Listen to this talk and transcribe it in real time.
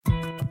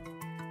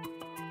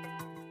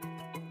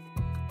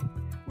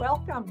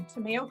Welcome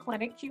to Mayo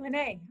Clinic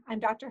Q&A. I'm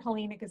Dr.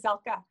 Helena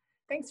Gazelka.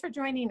 Thanks for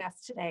joining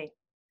us today.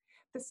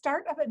 The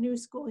start of a new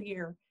school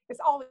year is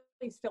always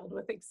filled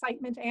with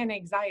excitement and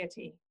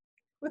anxiety.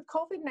 With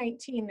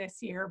COVID-19 this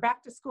year,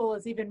 back to school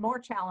is even more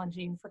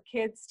challenging for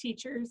kids,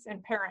 teachers,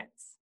 and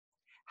parents.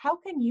 How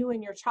can you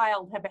and your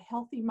child have a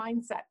healthy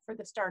mindset for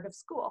the start of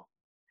school?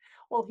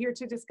 Well, here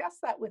to discuss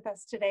that with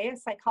us today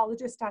is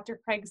psychologist Dr.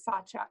 Craig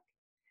Sawchuk.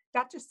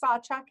 Dr.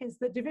 Sawchuk is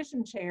the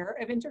Division Chair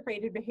of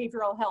Integrated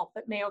Behavioral Health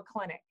at Mayo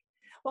Clinic.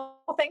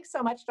 Well, thanks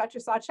so much, Dr.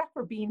 Sawchuk,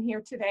 for being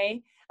here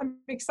today. I'm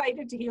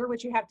excited to hear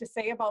what you have to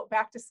say about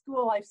back to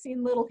school. I've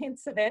seen little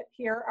hints of it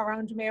here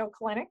around Mayo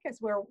Clinic as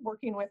we're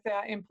working with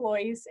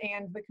employees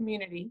and the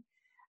community.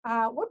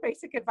 What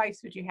basic advice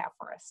would you have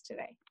for us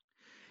today?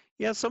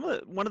 Yeah,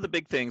 one of the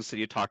big things that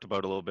you talked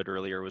about a little bit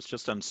earlier was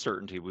just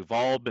uncertainty. We've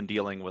all been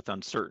dealing with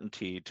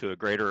uncertainty to a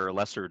greater or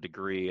lesser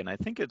degree, and I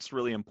think it's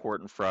really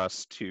important for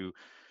us to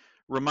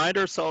remind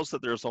ourselves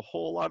that there's a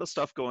whole lot of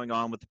stuff going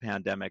on with the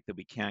pandemic that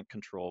we can't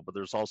control, but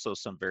there's also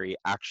some very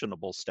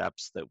actionable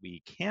steps that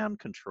we can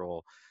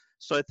control.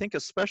 So I think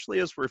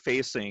especially as we're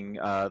facing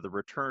the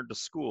return to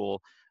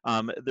school,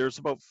 there's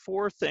about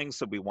four things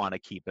that we want to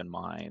keep in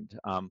mind.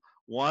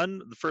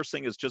 One, the first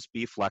thing is just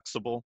be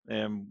flexible.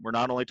 And we're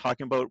not only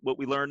talking about what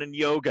we learn in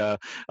yoga,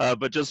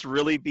 but just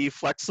really be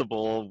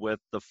flexible with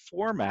the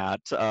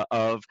format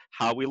of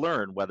how we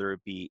learn, whether it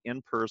be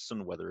in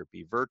person, whether it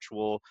be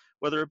virtual,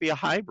 whether it be a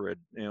hybrid,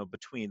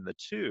 between the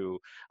two.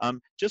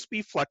 Just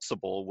be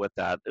flexible with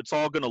that. It's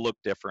all going to look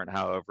different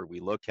however we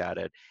look at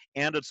it.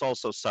 And it's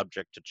also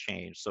subject to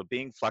change. So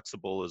being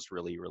flexible is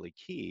really, really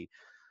key.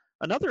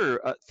 Another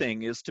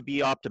thing is to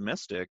be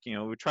optimistic.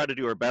 We try to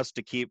do our best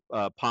to keep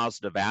a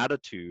positive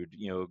attitude,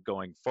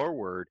 going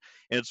forward.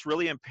 And it's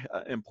really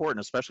important,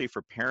 especially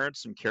for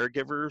parents and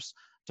caregivers,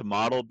 to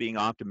model being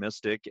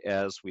optimistic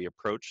as we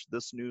approach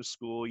this new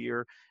school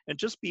year and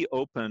just be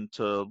open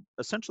to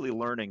essentially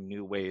learning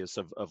new ways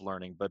of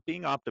learning. But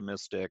being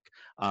optimistic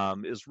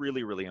is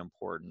really, really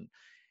important.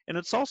 And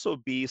it's also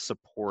be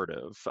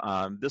supportive.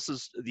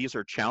 These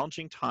are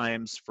challenging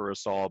times for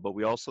us all, but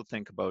we also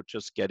think about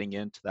just getting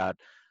into that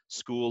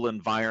school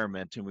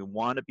environment, and we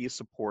want to be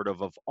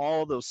supportive of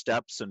all those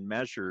steps and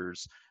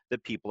measures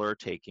that people are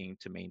taking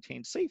to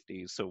maintain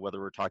safety. So whether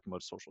we're talking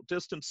about social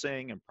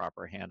distancing and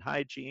proper hand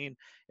hygiene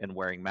and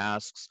wearing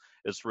masks,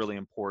 it's really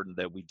important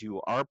that we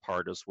do our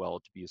part as well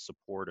to be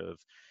supportive.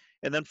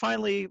 And then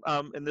finally,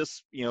 and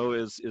this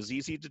is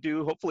easy to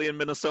do, hopefully in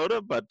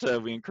Minnesota, but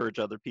we encourage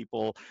other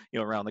people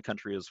around the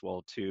country as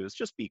well too, is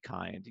just be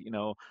kind.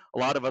 A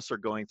lot of us are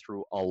going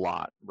through a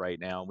lot right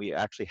now. We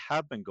actually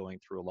have been going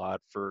through a lot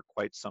for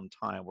quite some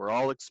time. We're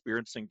all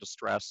experiencing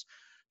distress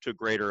to a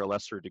greater or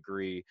lesser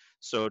degree.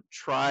 So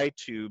try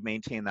to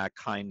maintain that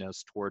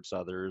kindness towards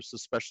others,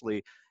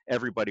 especially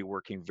everybody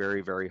working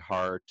very, very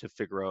hard to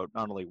figure out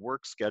not only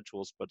work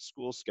schedules, but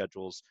school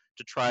schedules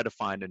to try to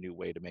find a new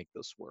way to make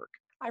this work.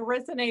 I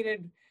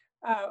resonated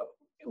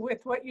with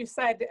what you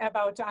said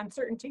about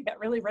uncertainty. That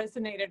really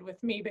resonated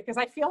with me because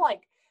I feel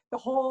like the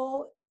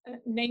whole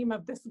name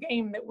of this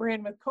game that we're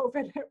in with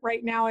COVID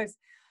right now is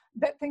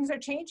that things are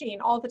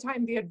changing all the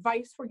time. The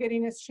advice we're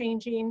getting is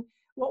changing.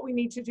 What we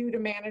need to do to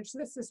manage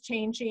this is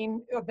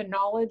changing. The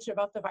knowledge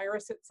about the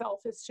virus itself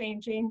is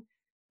changing.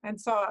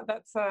 And so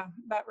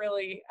that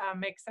really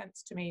makes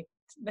sense to me,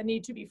 the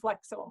need to be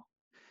flexible.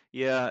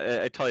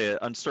 Yeah, I tell you,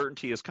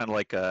 uncertainty is kind of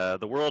like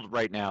the world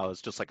right now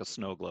is just like a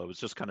snow globe. It's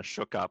just kind of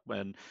shook up,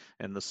 and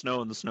the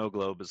snow in the snow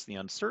globe is the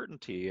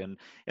uncertainty. And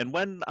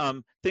when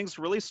things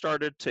really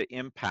started to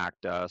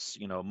impact us,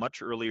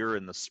 much earlier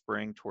in the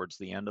spring, towards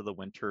the end of the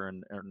winter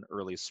and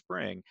early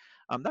spring,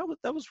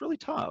 that was really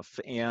tough.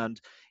 And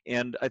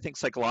I think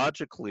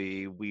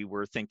psychologically we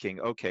were thinking,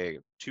 okay,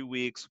 2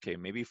 weeks, okay,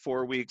 maybe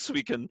 4 weeks,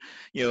 we can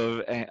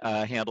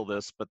handle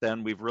this. But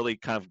then we've really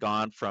kind of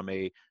gone from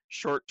a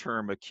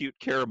short-term acute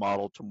care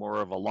model to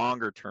more of a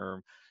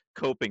longer-term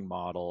coping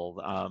model.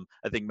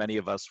 I think many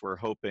of us were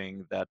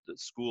hoping that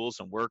schools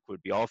and work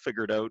would be all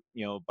figured out,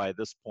 by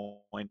this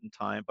point in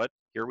time, but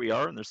here we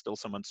are, and there's still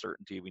some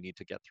uncertainty we need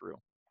to get through.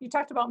 You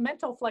talked about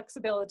mental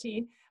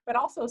flexibility, but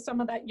also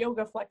some of that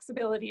yoga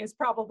flexibility is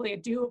probably a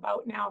due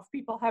about now if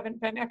people haven't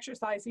been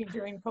exercising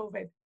during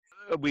COVID.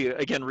 We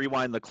again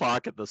rewind the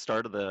clock at the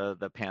start of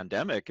the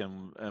pandemic,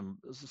 and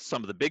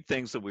some of the big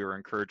things that we were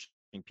encouraging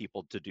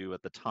people to do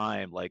at the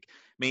time, like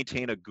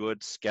maintain a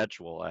good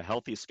schedule, a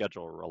healthy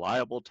schedule, a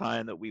reliable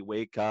time that we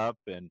wake up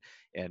and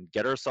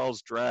get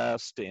ourselves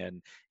dressed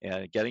and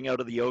getting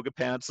out of the yoga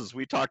pants, as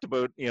we talked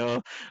about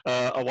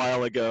a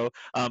while ago,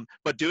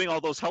 but doing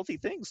all those healthy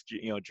things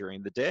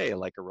during the day,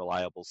 like a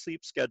reliable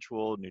sleep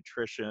schedule,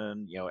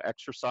 nutrition,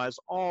 exercise,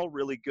 all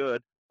really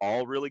good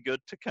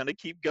to kind of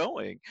keep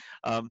going.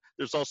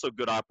 There's also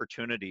good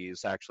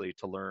opportunities actually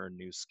to learn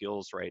new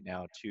skills right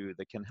now too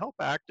that can help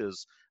act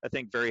as, I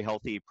think, very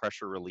healthy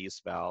pressure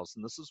release valves.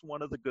 And this is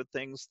one of the good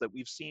things that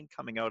we've seen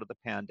coming out of the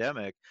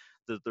pandemic,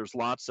 that there's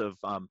lots of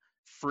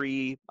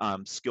free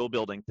skill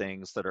building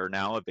things that are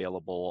now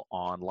available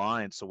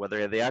online. So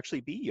whether they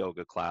actually be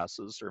yoga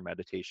classes or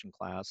meditation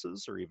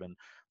classes or even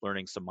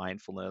learning some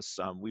mindfulness,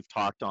 we've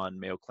talked on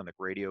Mayo Clinic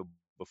Radio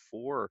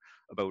before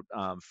about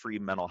free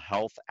mental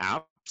health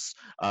apps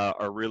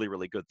are really,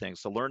 really good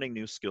things. So learning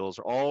new skills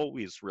are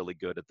always really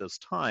good at this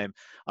time.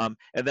 And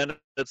then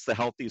it's the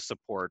healthy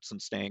supports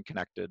and staying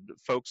connected.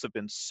 Folks have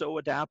been so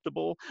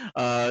adaptable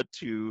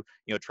to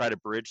try to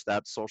bridge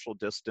that social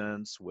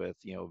distance with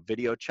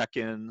video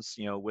check-ins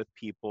with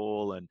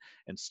people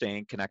and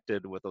staying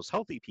connected with those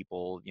healthy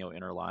people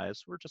in our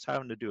lives. We're just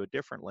having to do it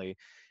differently,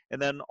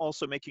 and then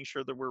also making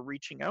sure that we're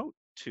reaching out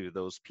to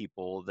those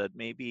people that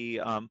maybe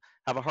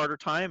have a harder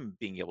time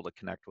being able to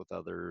connect with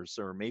others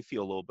or may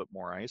feel a little bit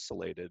more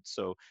isolated.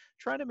 So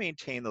trying to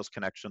maintain those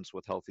connections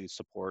with healthy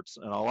supports.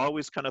 And I'll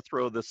always kind of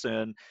throw this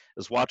in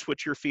is watch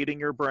what you're feeding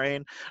your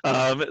brain.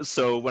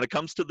 So when it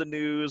comes to the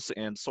news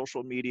and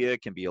social media,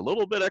 it can be a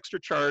little bit extra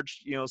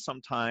charged,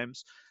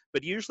 sometimes,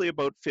 but usually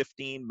about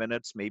 15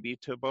 minutes, maybe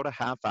to about a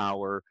half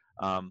hour,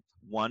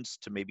 once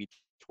to maybe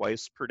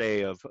twice per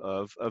day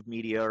of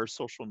media or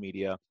social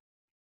media.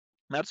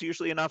 That's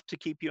usually enough to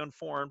keep you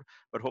informed,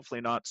 but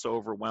hopefully not so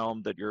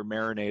overwhelmed that you're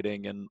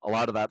marinating in a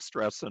lot of that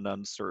stress and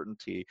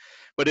uncertainty.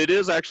 But it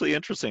is actually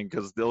interesting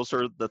because those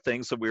are the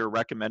things that we were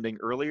recommending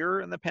earlier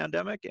in the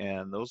pandemic,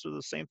 and those are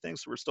the same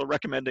things we're still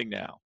recommending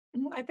now.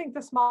 I think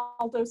the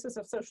small doses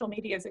of social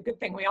media is a good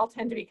thing. We all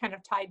tend to be kind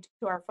of tied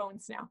to our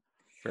phones now.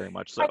 Very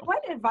much so. Like,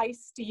 what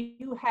advice do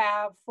you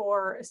have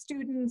for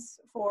students,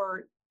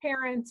 for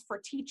parents, for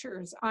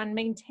teachers on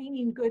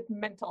maintaining good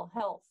mental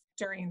health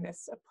during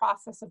this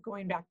process of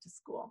going back to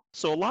school?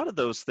 So a lot of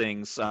those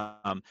things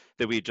that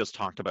we just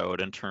talked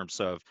about in terms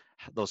of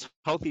those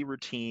healthy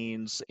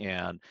routines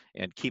and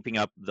keeping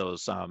up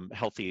those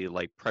healthy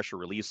like pressure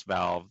release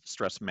valve,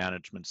 stress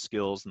management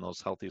skills, and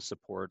those healthy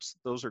supports,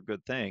 those are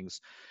good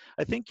things.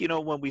 I think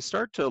when we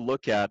start to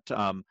look at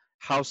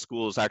how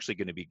school is actually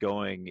going to be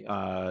going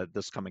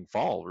this coming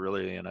fall,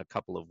 really in a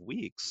couple of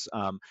weeks,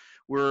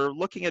 we're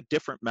looking at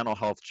different mental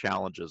health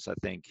challenges, I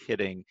think,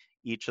 hitting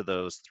each of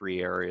those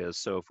three areas.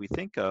 So if we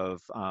think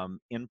of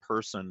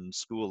in-person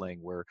schooling,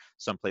 where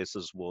some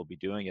places will be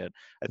doing it,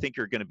 I think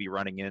you're going to be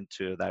running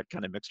into that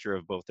kind of mixture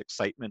of both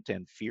excitement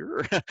and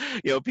fear.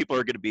 People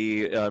are going to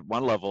be at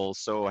one level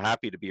so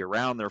happy to be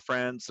around their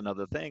friends and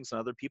other things, and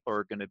other people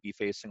are going to be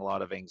facing a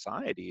lot of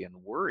anxiety and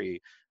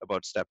worry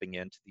about stepping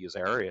into these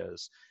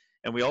areas.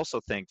 And we also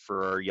think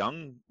for our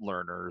young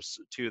learners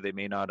too, they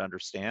may not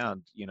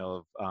understand,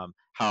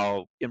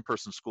 how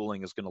in-person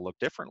schooling is going to look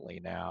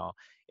differently now,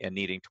 and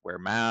needing to wear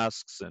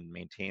masks and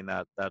maintain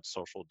that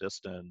social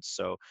distance.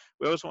 So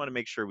we always want to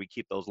make sure we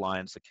keep those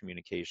lines of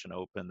communication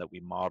open, that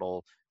we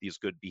model these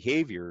good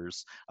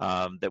behaviors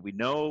that we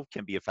know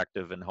can be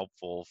effective and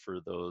helpful for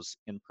those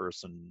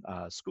in-person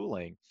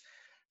schooling.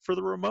 For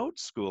the remote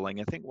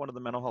schooling, I think one of the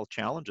mental health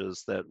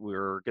challenges that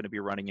we're going to be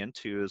running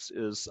into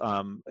is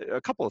a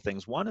couple of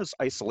things. One is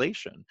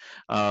isolation,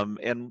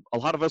 and a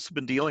lot of us have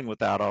been dealing with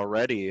that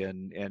already,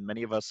 and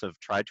many of us have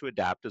tried to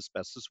adapt as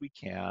best as we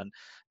can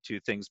to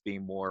things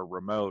being more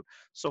remote.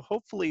 So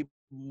hopefully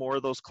more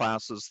of those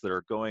classes that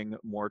are going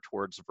more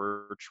towards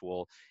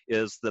virtual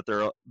is that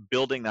they're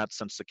building that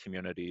sense of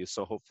community.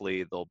 So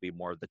hopefully there'll be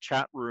more of the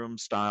chat room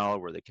style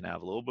where they can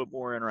have a little bit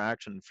more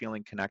interaction and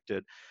feeling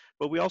connected.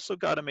 But we also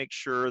got to make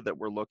sure that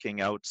we're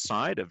looking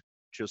outside of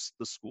just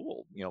the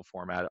school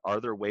format.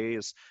 Are there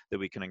ways that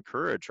we can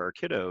encourage our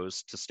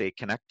kiddos to stay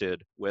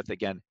connected with,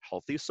 again,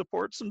 healthy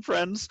supports and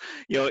friends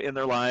in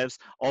their lives,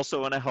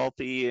 also in a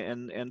healthy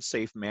and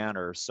safe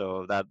manner?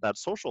 So that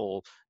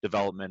social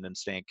development and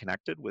staying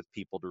connected with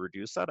people to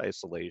reduce that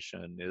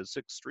isolation is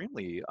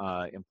extremely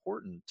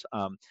important.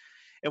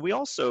 And we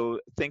also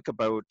think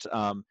about,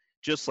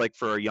 just like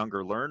for our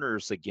younger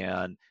learners,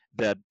 again,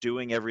 that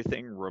doing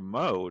everything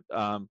remote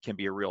can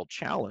be a real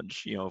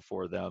challenge,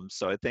 for them.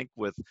 So I think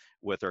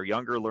with our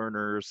younger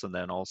learners, and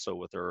then also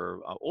with our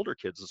older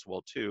kids as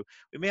well too,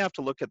 we may have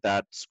to look at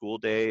that school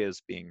day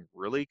as being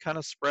really kind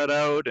of spread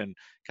out and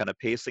kind of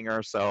pacing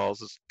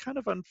ourselves. It's kind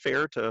of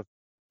unfair to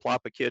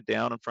plop a kid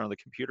down in front of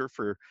the computer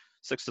for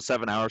 6 to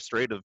 7 hours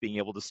straight of being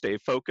able to stay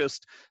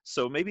focused.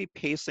 So maybe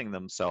pacing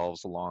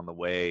themselves along the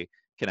way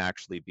can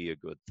actually be a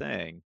good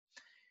thing.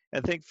 I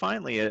think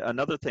finally,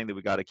 another thing that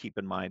we got to keep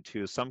in mind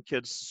too, is some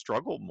kids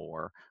struggle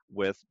more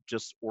with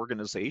just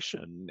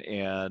organization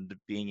and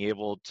being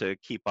able to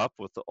keep up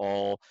with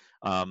all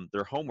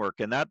their homework.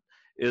 And that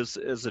is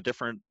a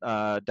different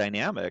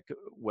dynamic,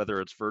 whether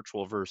it's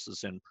virtual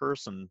versus in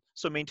person.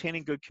 So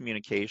maintaining good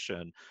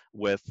communication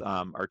with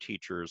our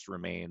teachers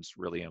remains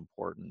really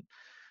important.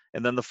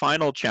 And then the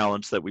final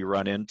challenge that we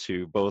run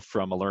into, both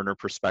from a learner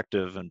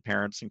perspective and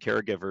parents and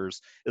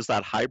caregivers, is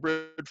that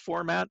hybrid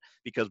format,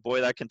 because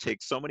boy, that can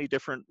take so many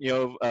different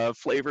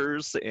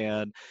flavors,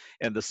 and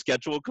the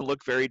schedule can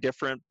look very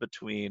different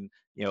between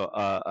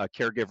a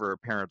caregiver or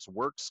parent's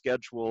work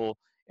schedule.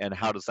 And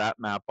how does that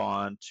map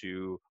on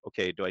to,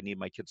 okay, do I need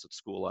my kids at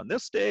school on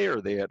this day, or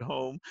are they at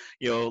home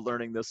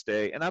learning this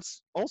day? And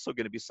that's also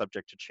going to be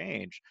subject to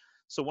change.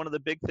 So one of the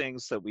big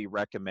things that we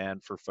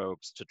recommend for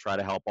folks to try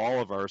to help all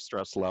of our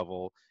stress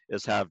level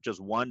is have just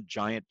one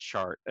giant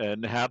chart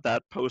and have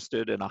that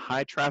posted in a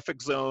high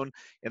traffic zone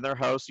in their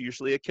house,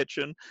 usually a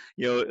kitchen,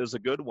 is a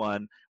good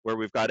one where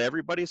we've got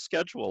everybody's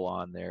schedule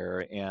on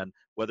there, and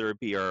whether it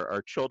be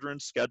our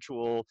children's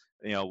schedule,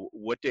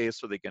 what days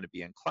are they going to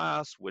be in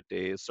class, what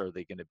days are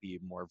they going to be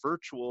more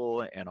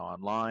virtual and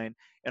online,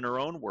 and our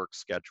own work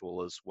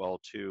schedule as well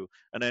too.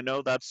 And I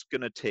know that's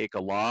going to take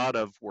a lot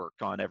of work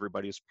on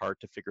everybody's part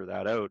to figure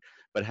that out,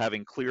 but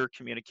having clear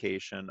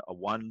communication, a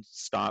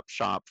one-stop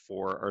shop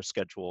for our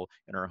schedule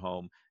in our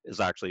home is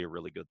actually a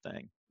really good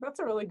thing.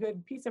 That's a really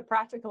good piece of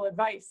practical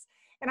advice.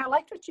 And I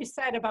liked what you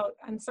said about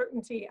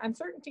uncertainty.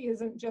 Uncertainty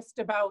isn't just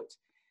about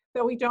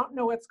that we don't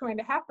know what's going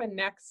to happen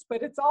next,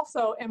 but it's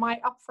also, am I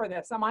up for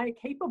this? Am I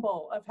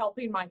capable of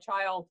helping my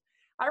child?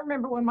 I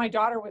remember when my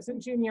daughter was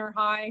in junior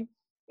high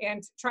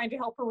and trying to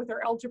help her with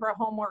her algebra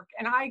homework.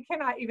 And I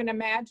cannot even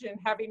imagine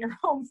having her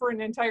home for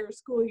an entire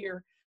school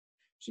year.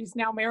 She's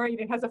now married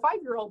and has a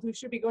 5-year-old who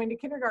should be going to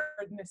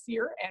kindergarten this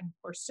year, and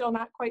we're still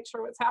not quite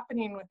sure what's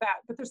happening with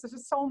that. But there's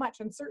just so much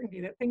uncertainty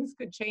that things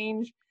could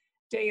change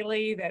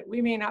daily, that we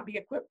may not be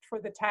equipped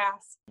for the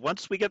task.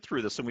 Once we get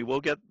through this, and we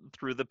will get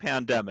through the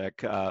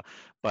pandemic,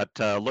 but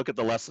look at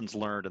the lessons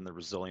learned and the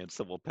resilience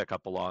that we'll pick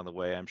up along the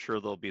way. I'm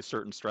sure there'll be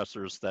certain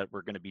stressors that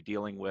we're going to be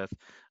dealing with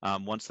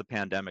once the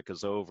pandemic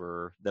is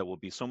over that will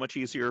be so much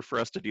easier for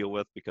us to deal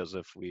with, because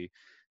if we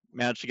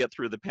manage to get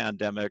through the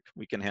pandemic,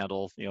 we can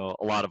handle,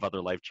 a lot of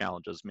other life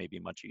challenges maybe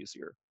much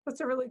easier. That's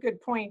a really good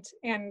point.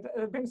 And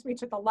it brings me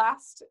to the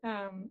last,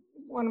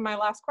 one of my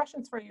last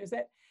questions for you is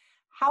that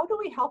how do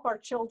we help our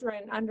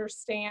children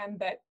understand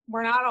that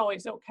we're not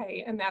always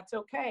okay and that's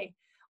okay?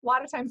 A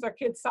lot of times our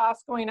kids saw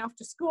us going off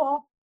to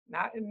school,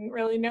 didn't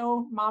really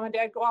know mom and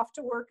dad go off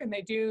to work and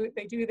they do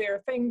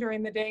their thing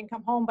during the day and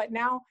come home. But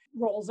now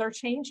roles are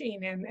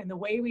changing and the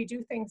way we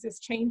do things is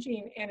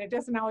changing, and it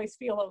doesn't always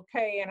feel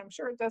okay. And I'm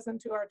sure it doesn't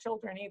to our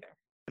children either.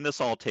 And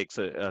this all takes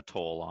a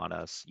toll on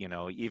us,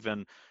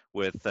 even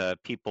with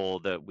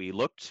people that we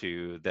look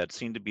to that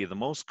seem to be the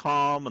most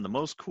calm and the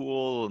most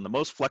cool and the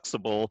most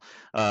flexible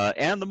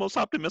and the most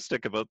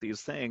optimistic about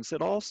these things.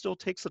 It all still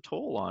takes a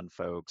toll on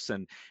folks.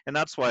 And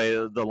that's why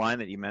the line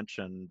that you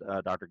mentioned,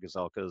 Dr.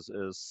 Gazelka,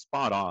 is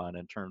spot on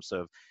in terms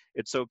of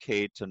it's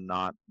okay to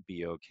not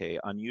be okay.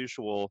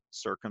 Unusual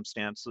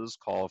circumstances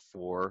call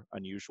for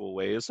unusual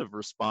ways of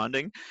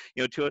responding,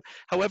 to it.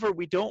 However,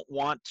 we don't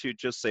want to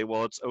just say,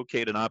 well, it's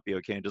okay to not be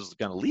okay and just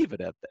kind of leave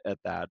it at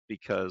that,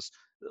 because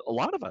a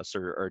lot of us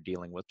are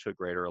dealing with, to a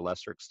greater or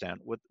lesser extent,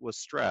 with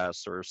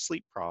stress or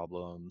sleep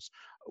problems,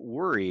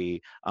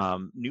 worry,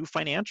 new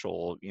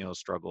financial,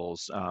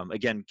 struggles.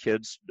 Again,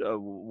 kids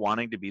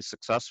wanting to be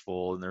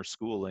successful in their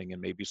schooling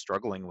and maybe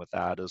struggling with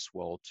that as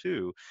well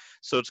too.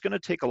 So it's going to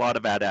take a lot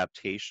of adaptation,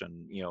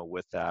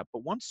 with that.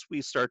 But once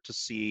we start to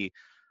see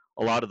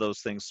a lot of those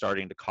things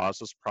starting to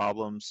cause us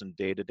problems in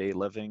day-to-day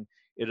living,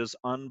 it is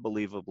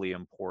unbelievably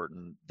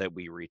important that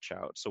we reach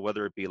out. So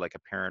whether it be like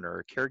a parent or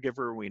a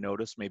caregiver, we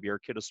notice maybe our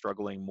kid is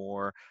struggling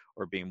more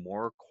or being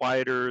more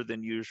quieter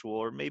than usual,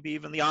 or maybe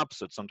even the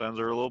opposite. Sometimes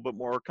they're a little bit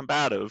more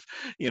combative,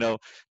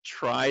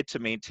 try to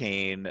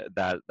maintain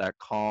that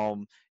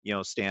calm,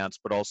 stance,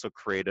 but also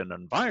create an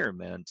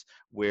environment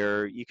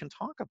where you can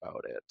talk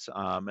about it.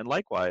 And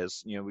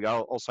likewise, we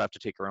also have to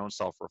take our own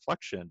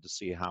self-reflection to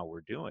see how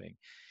we're doing.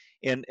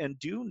 And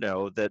do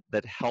know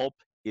that help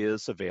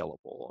is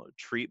available.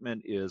 Treatment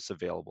is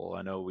available.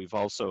 I know we've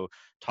also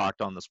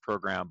talked on this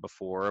program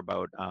before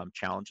about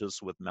challenges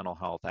with mental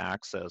health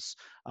access.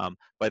 But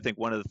I think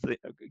one of the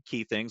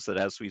key things that,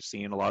 as we've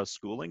seen a lot of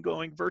schooling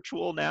going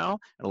virtual now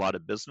and a lot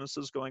of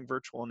businesses going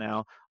virtual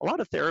now, a lot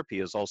of therapy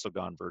has also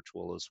gone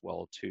virtual as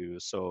well too.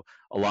 So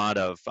a lot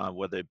of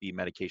whether it be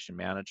medication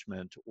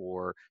management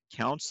or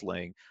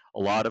counseling, a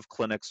lot of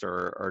clinics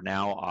are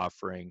now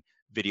offering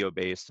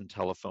video-based and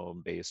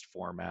telephone-based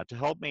format to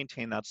help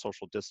maintain that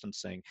social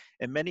distancing.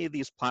 And many of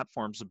these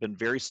platforms have been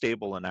very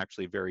stable and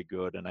actually very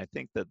good. And I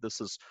think that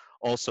this is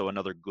also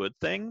another good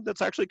thing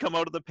that's actually come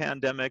out of the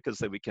pandemic, is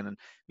that we can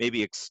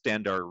maybe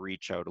extend our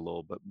reach out a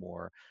little bit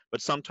more.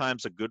 But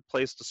sometimes a good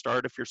place to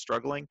start if you're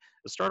struggling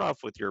is start off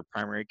with your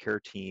primary care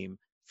team,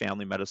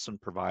 family medicine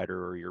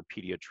provider, or your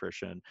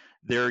pediatrician.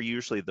 They're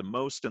usually the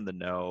most in the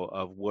know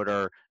of what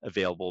are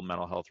available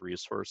mental health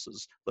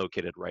resources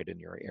located right in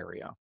your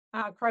area.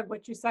 Craig,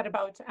 what you said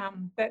about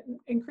that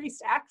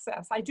increased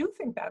access, I do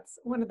think that's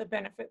one of the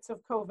benefits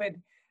of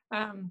COVID.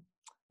 When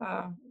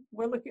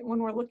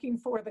we're looking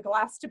for the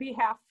glass to be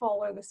half full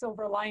or the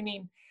silver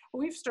lining,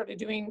 we've started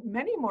doing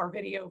many more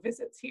video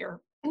visits here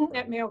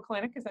at Mayo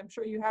Clinic, as I'm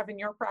sure you have in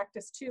your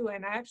practice too.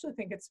 And I actually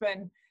think it's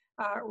been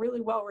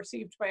really well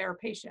received by our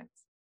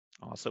patients.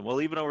 Awesome.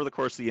 Well, even over the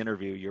course of the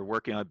interview, you're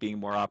working on being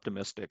more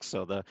optimistic.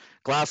 So the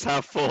glass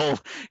half full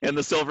and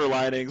the silver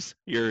linings,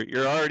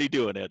 you're already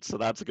doing it. So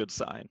that's a good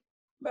sign.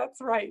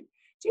 That's right.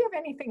 Do you have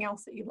anything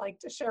else that you'd like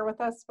to share with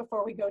us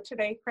before we go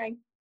today, Craig?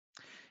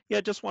 Yeah,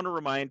 I just want to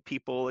remind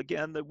people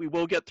again that we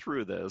will get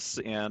through this.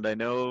 And I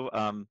know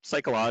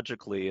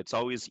psychologically, it's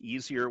always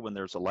easier when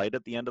there's a light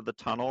at the end of the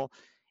tunnel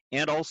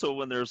and also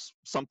when there's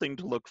something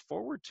to look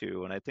forward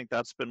to. And I think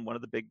that's been one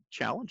of the big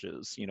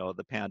challenges,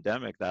 the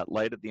pandemic, that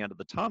light at the end of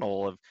the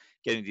tunnel of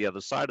getting to the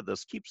other side of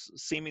this keeps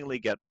seemingly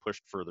get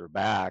pushed further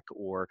back,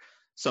 or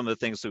some of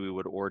the things that we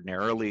would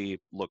ordinarily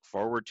look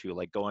forward to,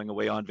 like going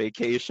away on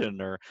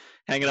vacation or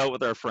hanging out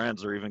with our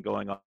friends or even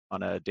going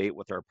on a date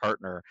with our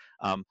partner.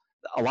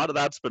 A lot of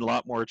that's been a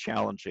lot more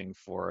challenging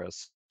for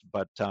us,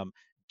 but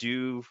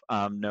do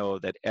know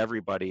that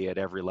everybody at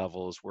every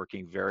level is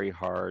working very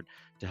hard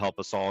to help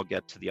us all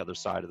get to the other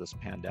side of this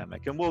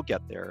pandemic, and we'll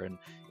get there,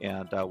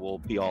 and we'll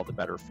be all the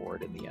better for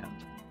it in the end.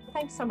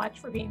 Thanks so much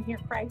for being here,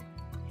 Craig.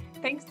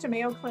 Thanks to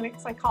Mayo Clinic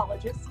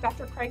psychologist,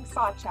 Dr. Craig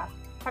Sawchuk,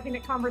 having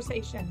a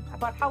conversation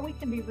about how we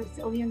can be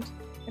resilient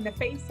in the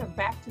face of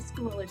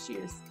back-to-school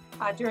issues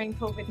during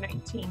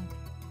COVID-19.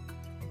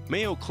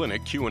 Mayo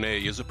Clinic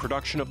Q&A is a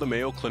production of the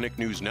Mayo Clinic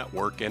News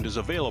Network and is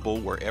available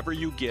wherever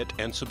you get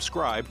and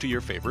subscribe to your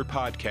favorite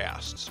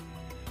podcasts.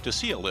 To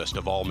see a list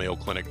of all Mayo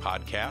Clinic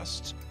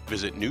podcasts,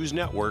 visit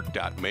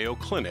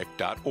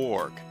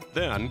newsnetwork.mayoclinic.org.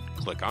 Then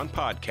click on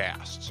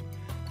Podcasts.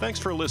 Thanks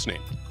for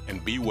listening,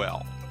 and be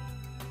well.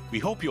 We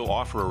hope you'll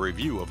offer a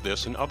review of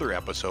this and other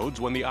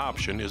episodes when the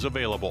option is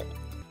available.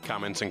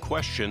 Comments and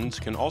questions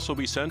can also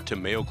be sent to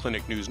Mayo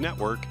Clinic News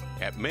Network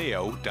at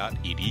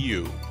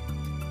mayo.edu.